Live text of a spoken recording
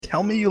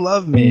Tell me you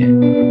love me.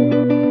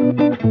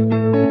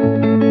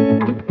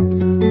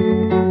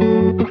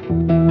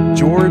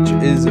 George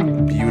is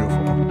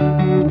beautiful.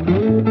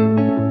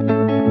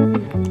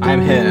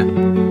 I'm here.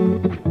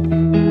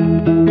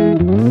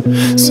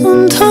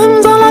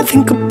 Sometimes all I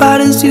think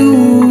about is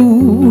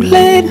you.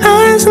 Late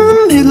nights in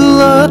the middle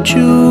of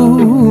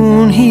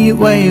June. Heat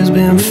waves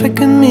been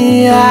faking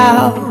me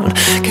out.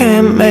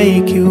 Can't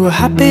make you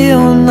happy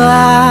or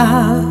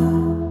not.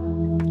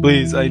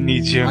 Please, I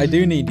need you. I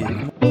do need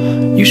you.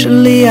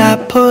 Usually I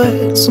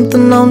put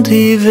something on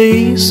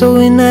TV, so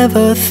we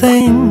never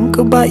think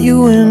about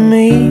you and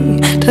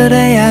me.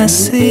 Today I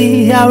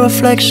see our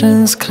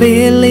reflections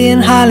clearly in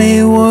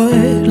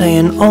Hollywood,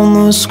 laying on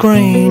the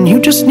screen. You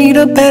just need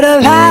a better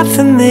life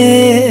than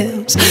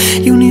this.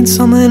 You need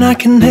something I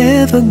can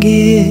never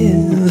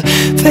give.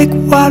 Fake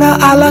water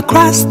all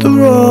across the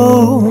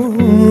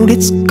road.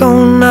 It's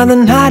gone now, the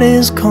night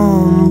is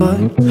come. But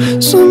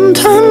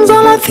sometimes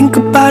all I think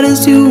about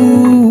is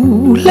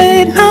you.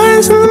 Late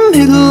nights in the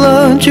middle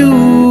of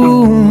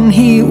June.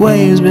 Heat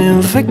waves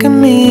been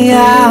faking me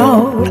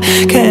out.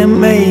 Can't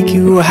make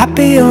you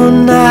happy or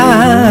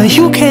not.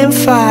 You can't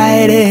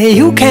fight it,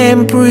 you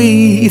can't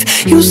breathe.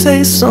 You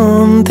say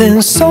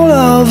something so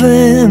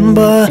loving,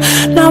 but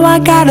now I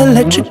gotta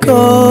let you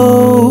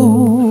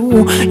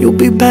go. You'll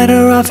be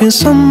better off in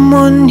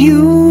someone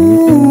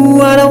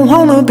new. I don't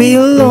wanna be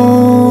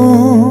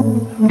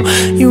alone.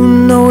 You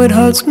know it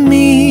hurts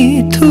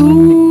me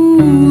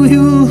too.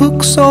 You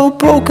look so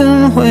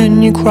broken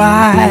when you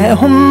cry.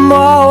 One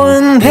more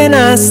and then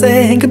I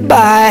say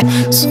goodbye.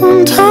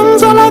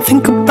 Sometimes all I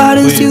think about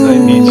is Please, I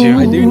need you.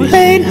 I do need you.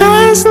 Late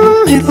nights in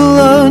the middle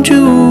of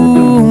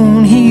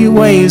June. Heat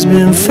waves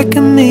been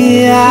faking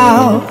me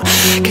out.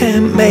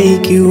 Can't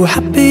make you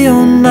happy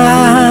or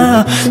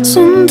not.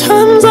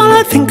 Sometimes all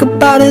I think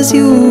about is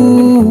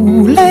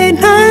you. Late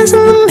nights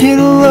in the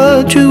middle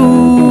of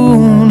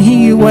June.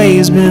 Heat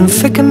waves been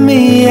faking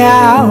me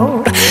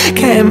out.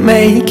 Can't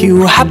make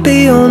you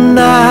happy or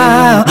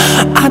not.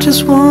 I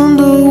just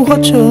wonder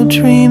what you're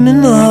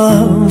dreaming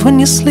of when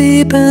you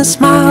sleep and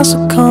smile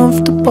so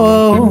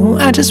comfortable.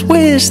 I just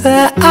wish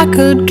that I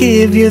could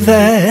give you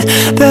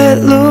that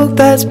look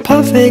that's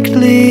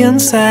perfectly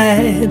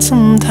unsaid.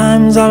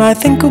 Sometimes all I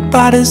think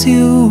about is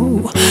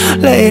you.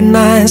 Late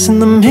nights in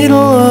the middle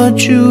of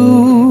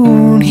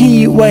June.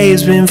 Heat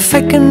waves been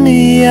faking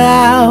me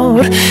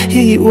out.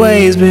 Heat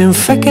waves been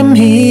faking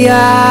me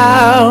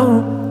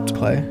out.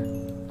 Play.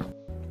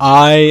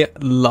 I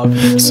love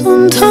you.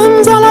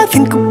 Sometimes all I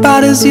think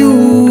about is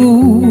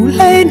you.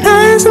 Late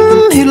nights in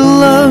the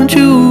middle of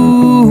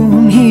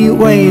June. Heat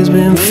waves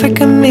been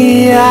faking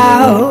me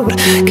out.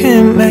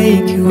 Can't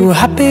make you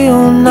happy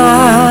or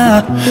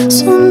not.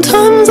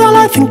 Sometimes all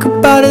I think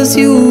about is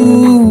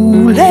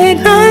you.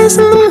 Late nights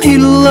in the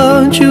middle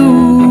of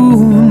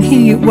June.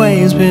 Heat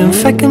waves been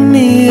faking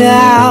me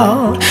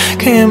out.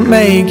 Can't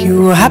make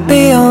you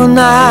happy or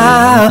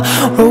not.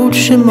 Road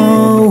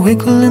shimmer,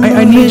 wiggle in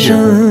the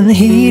vision.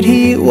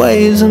 Heat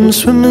waves, I'm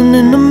swimming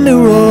in the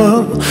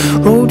mirror.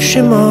 Road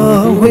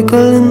shimmer,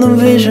 wiggle in the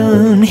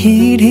vision.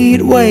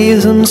 Heat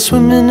waves, I'm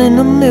swimming in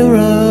the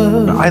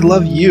mirror. I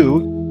love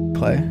you.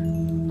 Play.